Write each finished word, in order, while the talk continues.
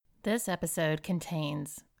This episode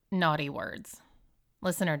contains naughty words.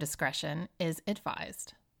 Listener discretion is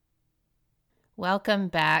advised. Welcome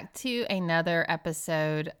back to another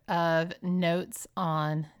episode of Notes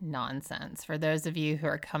on Nonsense. For those of you who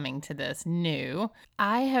are coming to this new,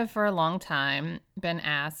 I have for a long time been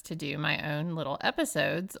asked to do my own little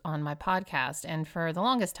episodes on my podcast. And for the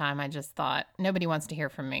longest time, I just thought nobody wants to hear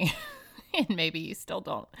from me. And maybe you still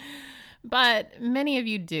don't. But many of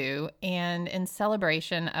you do, and in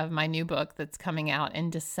celebration of my new book that's coming out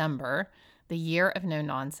in December, The Year of No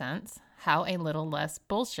Nonsense, How a Little Less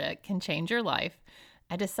Bullshit Can Change Your Life,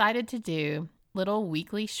 I decided to do little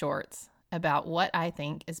weekly shorts about what I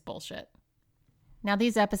think is bullshit. Now,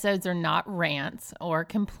 these episodes are not rants or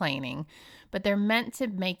complaining, but they're meant to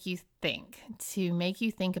make you think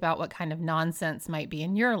about what kind of nonsense might be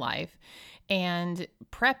in your life and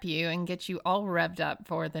prep you and get you all revved up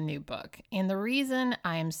for the new book. And the reason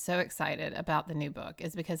I am so excited about the new book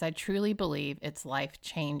is because I truly believe it's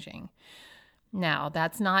life-changing. Now,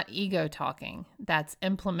 that's not ego talking, that's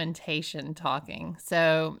implementation talking.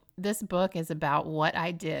 So this book is about what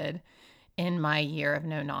I did in my year of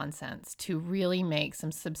no nonsense to really make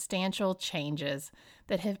some substantial changes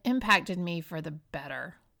that have impacted me for the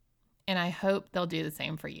better. And I hope they'll do the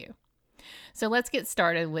same for you. So let's get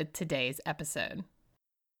started with today's episode.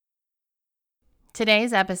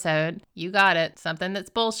 Today's episode, you got it, something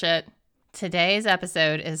that's bullshit. Today's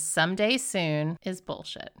episode is Someday Soon is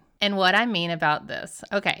Bullshit. And what I mean about this.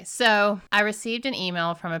 Okay, so I received an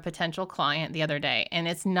email from a potential client the other day, and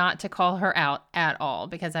it's not to call her out at all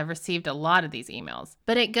because I've received a lot of these emails.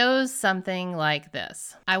 But it goes something like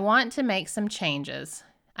this. I want to make some changes.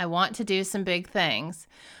 I want to do some big things,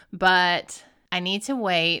 but I need to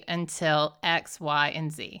wait until X, Y, and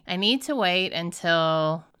Z. I need to wait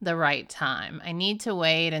until the right time. I need to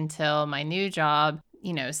wait until my new job,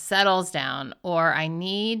 settles down, or I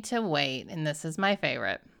need to wait, and this is my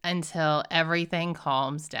favorite, until everything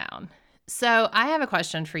calms down. So I have a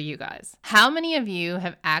question for you guys. How many of you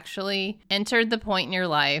have actually entered the point in your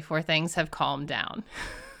life where things have calmed down?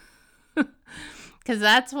 Because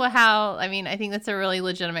I think that's a really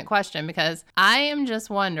legitimate question, because I am just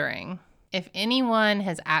wondering if anyone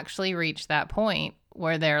has actually reached that point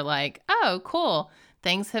where they're like, oh, cool,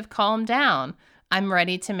 things have calmed down. I'm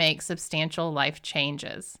ready to make substantial life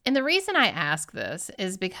changes. And the reason I ask this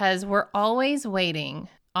is because we're always waiting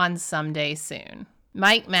on someday soon.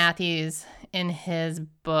 Mike Matthews, in his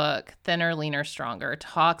book, Thinner, Leaner, Stronger,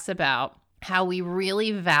 talks about how we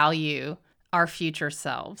really value our future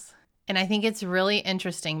selves. And I think it's really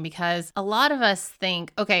interesting because a lot of us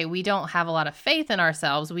think, okay, we don't have a lot of faith in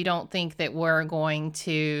ourselves. We don't think that we're going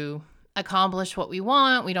to accomplish what we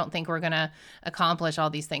want. We don't think we're going to accomplish all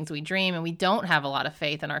these things we dream, and we don't have a lot of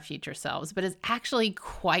faith in our future selves. But it's actually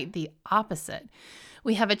quite the opposite.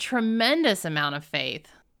 We have a tremendous amount of faith,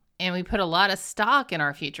 and we put a lot of stock in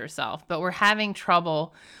our future self, but we're having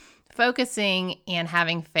trouble focusing and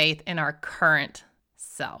having faith in our current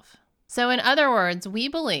self. So in other words,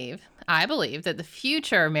 I believe that the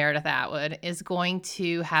future Meredith Atwood is going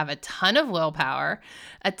to have a ton of willpower,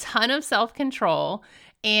 a ton of self-control,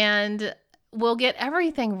 and will get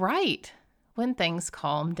everything right when things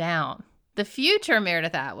calm down. The future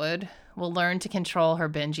Meredith Atwood will learn to control her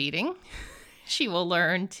binge eating. She will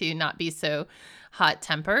learn to not be so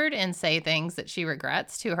hot-tempered and say things that she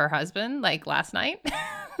regrets to her husband, like last night.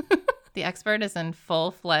 The expert is in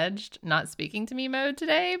full-fledged not speaking to me mode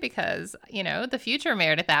today because, the future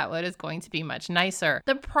Meredith Atwood is going to be much nicer.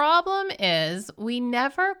 The problem is we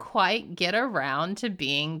never quite get around to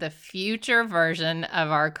being the future version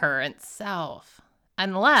of our current self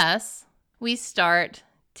unless we start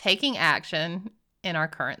taking action in our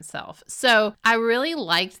current self. So I really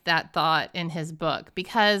liked that thought in his book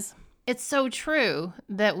because it's so true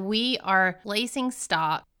that we are placing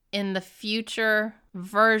stock in the future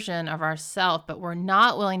version of ourselves, but we're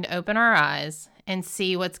not willing to open our eyes and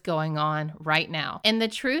see what's going on right now. And the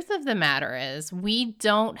truth of the matter is we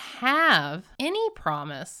don't have any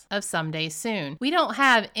promise of someday soon. We don't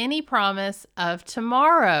have any promise of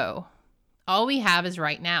tomorrow. All we have is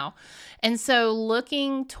right now. And so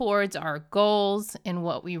looking towards our goals and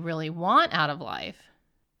what we really want out of life,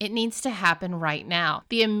 it needs to happen right now.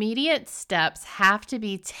 The immediate steps have to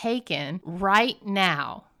be taken right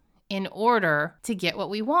now in order to get what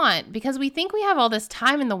we want, because we think we have all this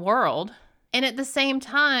time in the world. And at the same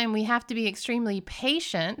time, we have to be extremely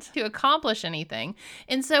patient to accomplish anything.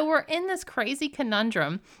 And so we're in this crazy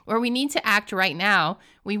conundrum where we need to act right now.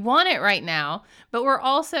 We want it right now, but we're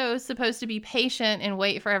also supposed to be patient and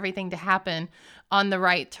wait for everything to happen on the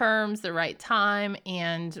right terms, the right time,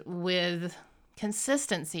 and with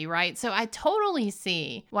consistency, right? So I totally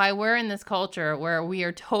see why we're in this culture where we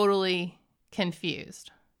are totally confused.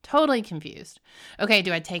 Totally confused. Okay,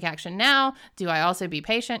 do I take action now? Do I also be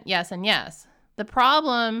patient? Yes and yes. The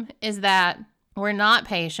problem is that we're not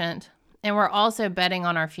patient and we're also betting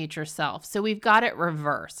on our future self. So we've got it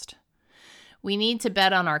reversed. We need to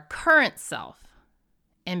bet on our current self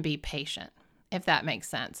and be patient, if that makes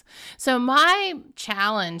sense. So my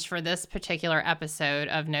challenge for this particular episode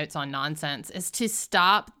of Notes on Nonsense is to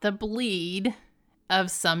stop the bleed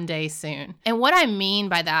of someday soon. And what I mean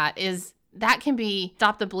by that is that can be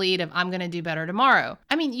stop the bleed of I'm going to do better tomorrow.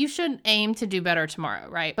 I mean, you should aim to do better tomorrow,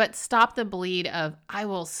 right? But stop the bleed of I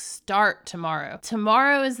will start tomorrow.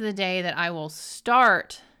 Tomorrow is the day that I will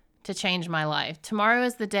start to change my life. Tomorrow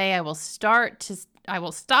is the day I will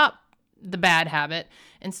stop the bad habit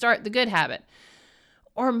and start the good habit.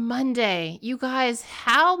 Or Monday. You guys,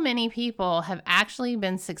 how many people have actually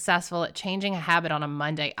been successful at changing a habit on a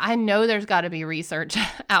Monday? I know there's got to be research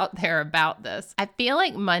out there about this. I feel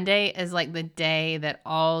like Monday is like the day that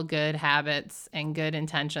all good habits and good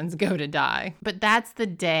intentions go to die. But that's the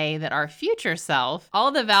day that our future self,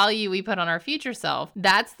 all the value we put on our future self,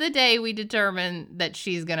 that's the day we determine that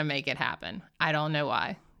she's going to make it happen. I don't know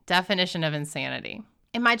why. Definition of insanity.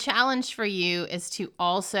 And my challenge for you is to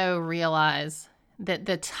also realize that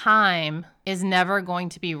the time is never going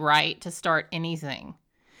to be right to start anything.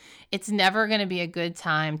 It's never going to be a good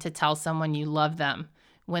time to tell someone you love them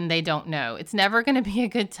when they don't know. It's never going to be a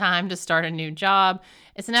good time to start a new job.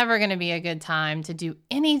 It's never going to be a good time to do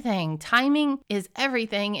anything. Timing is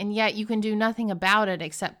everything, and yet you can do nothing about it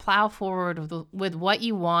except plow forward with what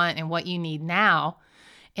you want and what you need now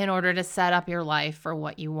in order to set up your life for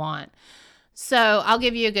what you want. So I'll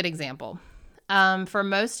give you a good example. For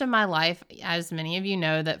most of my life, as many of you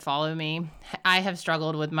know that follow me, I have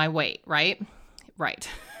struggled with my weight, right? Right.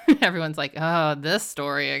 Everyone's like, oh, this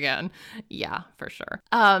story again. Yeah, for sure.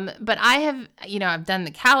 But I have, I've done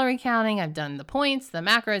the calorie counting, I've done the points, the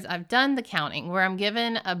macros, I've done the counting where I'm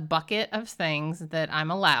given a bucket of things that I'm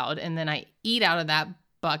allowed, and then I eat out of that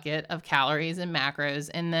bucket of calories and macros,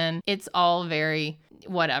 and then it's all very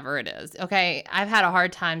whatever it is. Okay. I've had a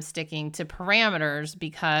hard time sticking to parameters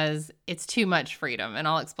because it's too much freedom, and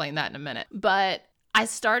I'll explain that in a minute. But I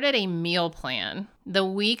started a meal plan the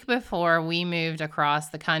week before we moved across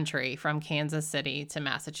the country from Kansas City to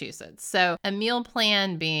Massachusetts. So a meal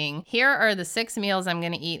plan being, here are the 6 meals I'm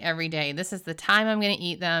going to eat every day. This is the time I'm going to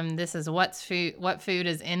eat them. This is what food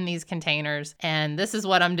is in these containers, and this is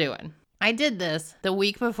what I'm doing. I did this the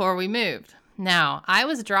week before we moved. Now, I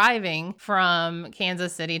was driving from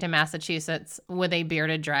Kansas City to Massachusetts with a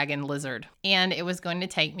bearded dragon lizard, and it was going to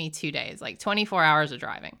take me 2 days, like 24 hours of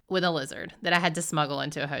driving with a lizard that I had to smuggle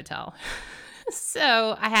into a hotel.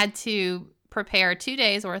 So I had to prepare 2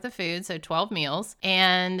 days worth of food, so 12 meals,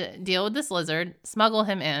 and deal with this lizard, smuggle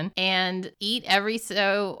him in, and eat every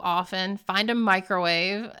so often, find a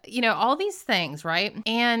microwave, all these things, right?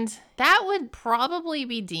 And that would probably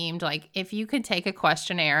be deemed like if you could take a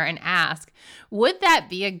questionnaire and ask, would that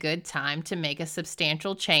be a good time to make a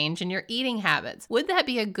substantial change in your eating habits? Would that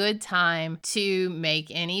be a good time to make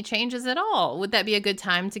any changes at all? Would that be a good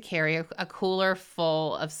time to carry a cooler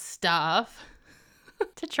full of stuff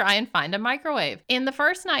to try and find a microwave? And the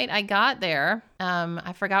first night I got there,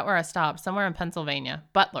 I forgot where I stopped, somewhere in Pennsylvania,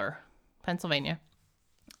 Butler, Pennsylvania.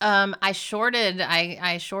 I shorted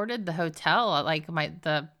the hotel, like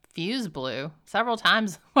the fuse blew several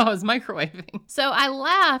times while I was microwaving. So I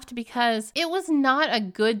laughed because it was not a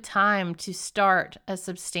good time to start a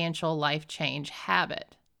substantial life change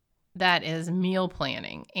habit. That is meal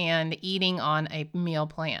planning and eating on a meal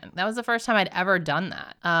plan. That was the first time I'd ever done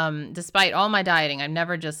that. Despite all my dieting, I've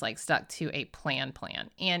never just stuck to a plan.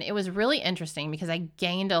 And it was really interesting because I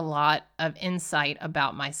gained a lot of insight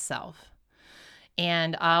about myself.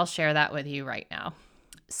 And I'll share that with you right now.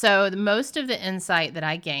 So most of the insight that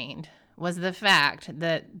I gained was the fact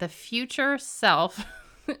that the future self,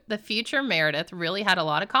 the future Meredith, really had a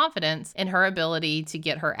lot of confidence in her ability to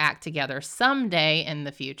get her act together someday in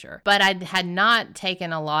the future. But I had not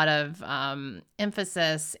taken a lot of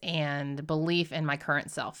emphasis and belief in my current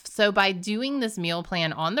self. So by doing this meal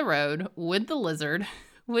plan on the road with the lizard,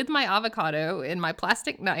 with my avocado and my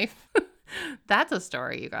plastic knife, that's a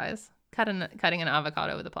story, you guys. Cutting an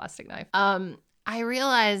avocado with a plastic knife. I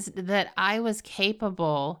realized that I was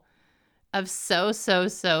capable of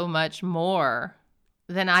so much more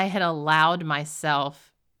than I had allowed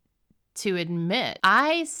myself to admit.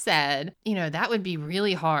 I said, that would be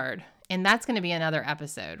really hard. And that's going to be another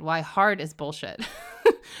episode, why hard is bullshit.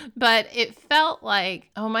 But it felt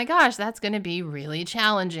like, oh my gosh, that's going to be really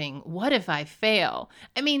challenging. What if I fail?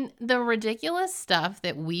 I mean, the ridiculous stuff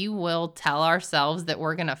that we will tell ourselves that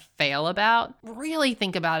we're going to fail about, really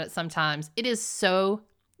think about it sometimes. It is so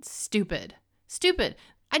stupid. Stupid.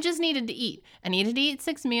 I just needed to eat. I needed to eat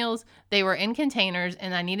 6 meals. They were in containers,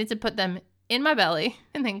 and I needed to put them in my belly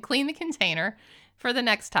and then clean the container for the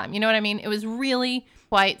next time. You know what I mean? It was really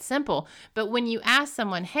quite simple. But when you ask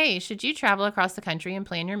someone, hey, should you travel across the country and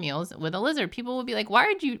plan your meals with a lizard? People will be like, why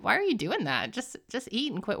are you doing that? Just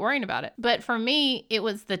eat and quit worrying about it. But for me, it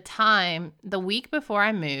was the time, the week before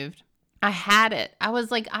I moved, I had it. I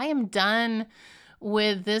was like, I am done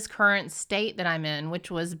with this current state that I'm in,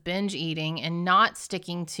 which was binge eating and not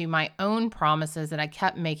sticking to my own promises that I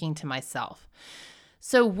kept making to myself.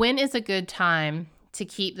 So when is a good time to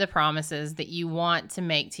keep the promises that you want to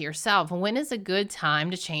make to yourself? When is a good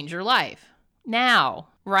time to change your life? Now,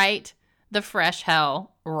 right? The fresh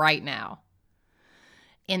hell right now.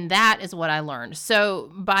 And that is what I learned. So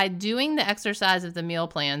by doing the exercise of the meal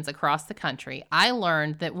plans across the country, I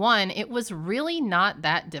learned that one, it was really not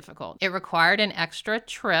that difficult. It required an extra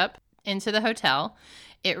trip into the hotel.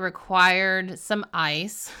 It required some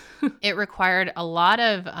ice. It required a lot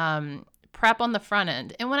of prep on the front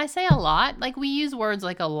end. And when I say a lot, like we use words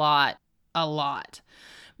like a lot.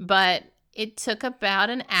 But it took about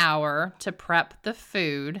an hour to prep the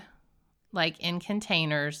food, like in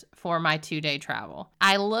containers, for my 2-day travel.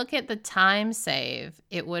 I look at the time save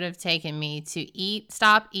it would have taken me to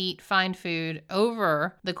stop, eat, find food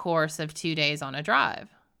over the course of 2 days on a drive.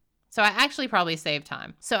 So I actually probably saved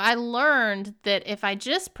time. So I learned that if I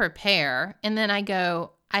just prepare and then I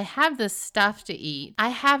go, I have this stuff to eat. I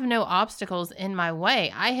have no obstacles in my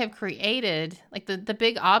way. I have created, like the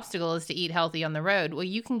big obstacle is to eat healthy on the road. Well,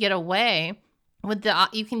 you can get away with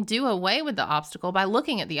you can do away with the obstacle by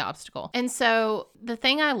looking at the obstacle. And so the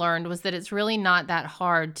thing I learned was that it's really not that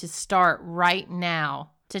hard to start right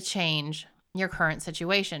now to change your current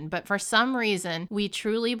situation. But for some reason, we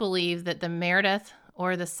truly believe that the Meredith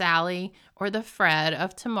or the Sally or the Fred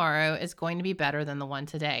of tomorrow is going to be better than the one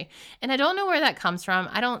today. And I don't know where that comes from.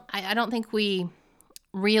 I don't think we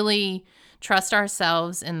really trust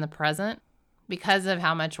ourselves in the present because of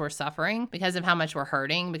how much we're suffering, because of how much we're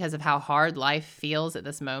hurting, because of how hard life feels at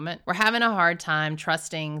this moment. We're having a hard time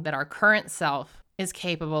trusting that our current self is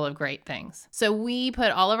capable of great things. So we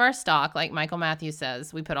put all of our stock, like Michael Matthews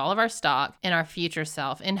says, we put all of our stock in our future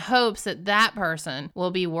self in hopes that that person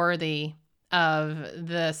will be worthy of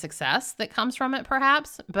the success that comes from it,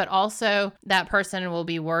 perhaps, but also that person will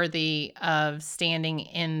be worthy of standing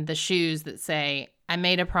in the shoes that say, I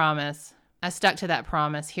made a promise, I stuck to that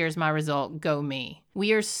promise, here's my result, go me.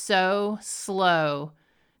 We are so slow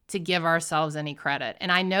to give ourselves any credit.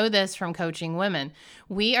 And I know this from coaching women.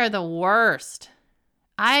 We are the worst.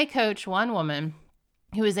 I coach one woman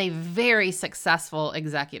who is a very successful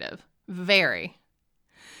executive, very.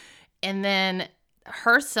 And then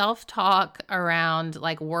her self-talk around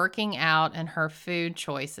like working out and her food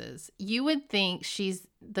choices, you would think she's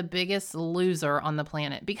the biggest loser on the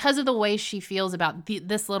planet because of the way she feels about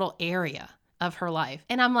this little area of her life.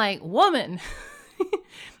 And I'm like, woman,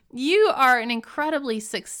 you are an incredibly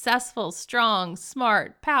successful, strong,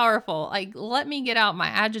 smart, powerful. Like, let me get out my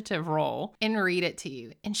adjective roll and read it to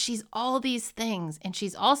you. And she's all these things. And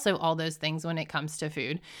she's also all those things when it comes to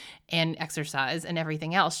food and exercise and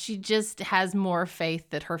everything else. She just has more faith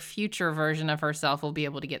that her future version of herself will be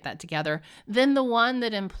able to get that together than the one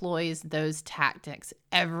that employs those tactics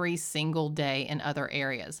every single day in other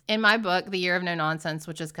areas. In my book, The Year of No Nonsense,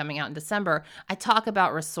 which is coming out in December, I talk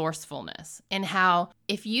about resourcefulness and how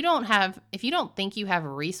if you don't think you have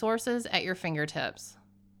resources at your fingertips,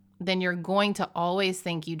 then you're going to always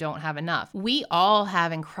think you don't have enough. We all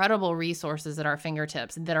have incredible resources at our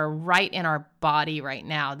fingertips that are right in our body right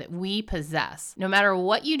now that we possess. No matter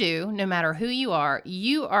what you do, no matter who you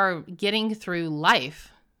are getting through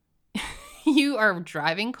life. You are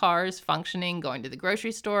driving cars, functioning, going to the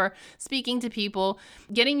grocery store, speaking to people,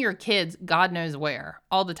 getting your kids God knows where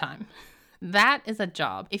all the time. That is a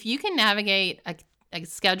job. If you can navigate a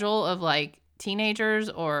schedule of like teenagers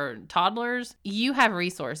or toddlers, you have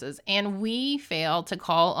resources. And we fail to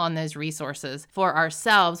call on those resources for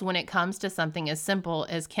ourselves when it comes to something as simple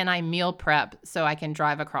as, can I meal prep so I can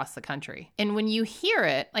drive across the country? And when you hear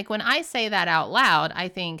it, like when I say that out loud, I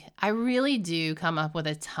think I really do come up with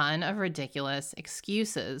a ton of ridiculous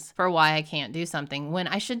excuses for why I can't do something when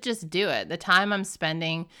I should just do it. The time I'm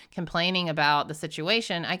spending complaining about the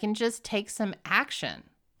situation, I can just take some action.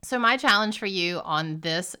 So my challenge for you on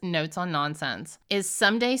this Notes on Nonsense is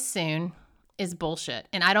someday soon is bullshit.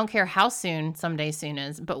 And I don't care how soon someday soon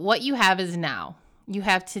is, but what you have is now. You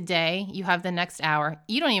have today, you have the next hour.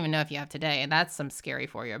 You don't even know if you have today, and that's some scary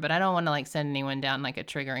for you, but I don't want to like send anyone down like a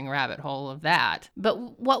triggering rabbit hole of that.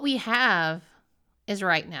 But what we have is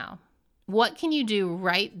right now. What can you do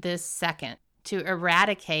right this second to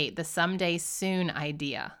eradicate the someday soon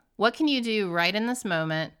idea? What can you do right in this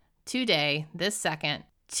moment, today, this second,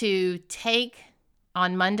 to take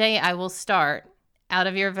on Monday I will start out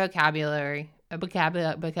of your vocabulary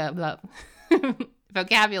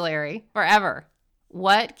forever?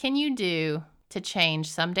 What can you do to change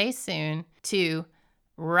someday soon to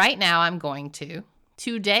right now I'm going to,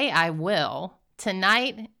 today I will,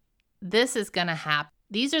 tonight this is going to happen?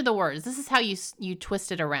 These are the words. This is how you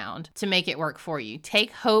twist it around to make it work for you.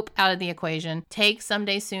 Take hope out of the equation. Take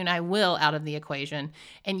someday soon I will out of the equation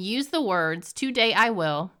and use the words today I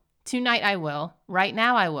will, tonight I will, right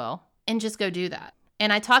now I will, and just go do that.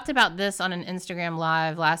 And I talked about this on an Instagram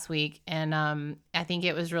live last week, and I think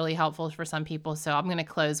it was really helpful for some people, so I'm going to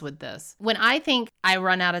close with this. When I think I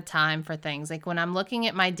run out of time for things, like when I'm looking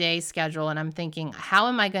at my day schedule and I'm thinking, how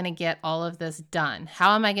am I going to get all of this done?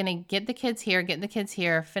 How am I going to get the kids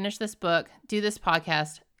here, finish this book, do this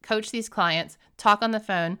podcast, coach these clients, talk on the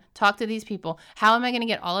phone, talk to these people? How am I going to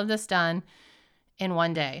get all of this done in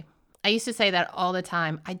one day? I used to say that all the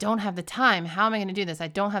time. I don't have the time. How am I going to do this? I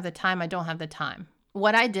don't have the time. I don't have the time.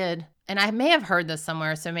 What I did, and I may have heard this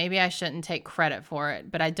somewhere, so maybe I shouldn't take credit for it,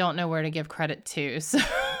 but I don't know where to give credit to. So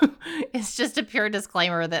it's just a pure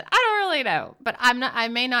disclaimer that I don't really know, but I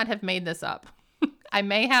may not have made this up. I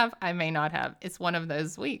may have, I may not have. It's one of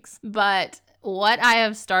those weeks. But what I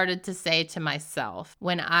have started to say to myself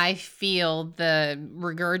when I feel the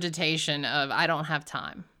regurgitation of I don't have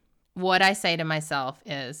time, what I say to myself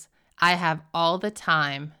is I have all the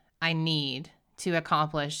time I need to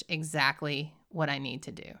accomplish exactly what I need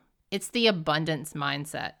to do. It's the abundance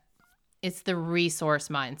mindset. It's the resource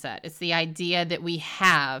mindset. It's the idea that we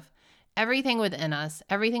have everything within us,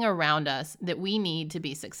 everything around us that we need to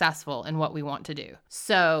be successful in what we want to do.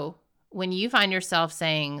 So when you find yourself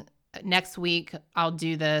saying, next week I'll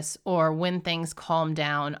do this, or when things calm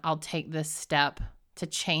down, I'll take this step to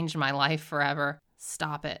change my life forever,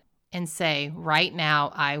 stop it and say, right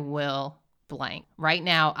now I will blank. Right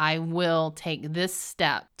now I will take this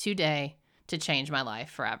step today to change my life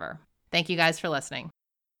forever. Thank you guys for listening.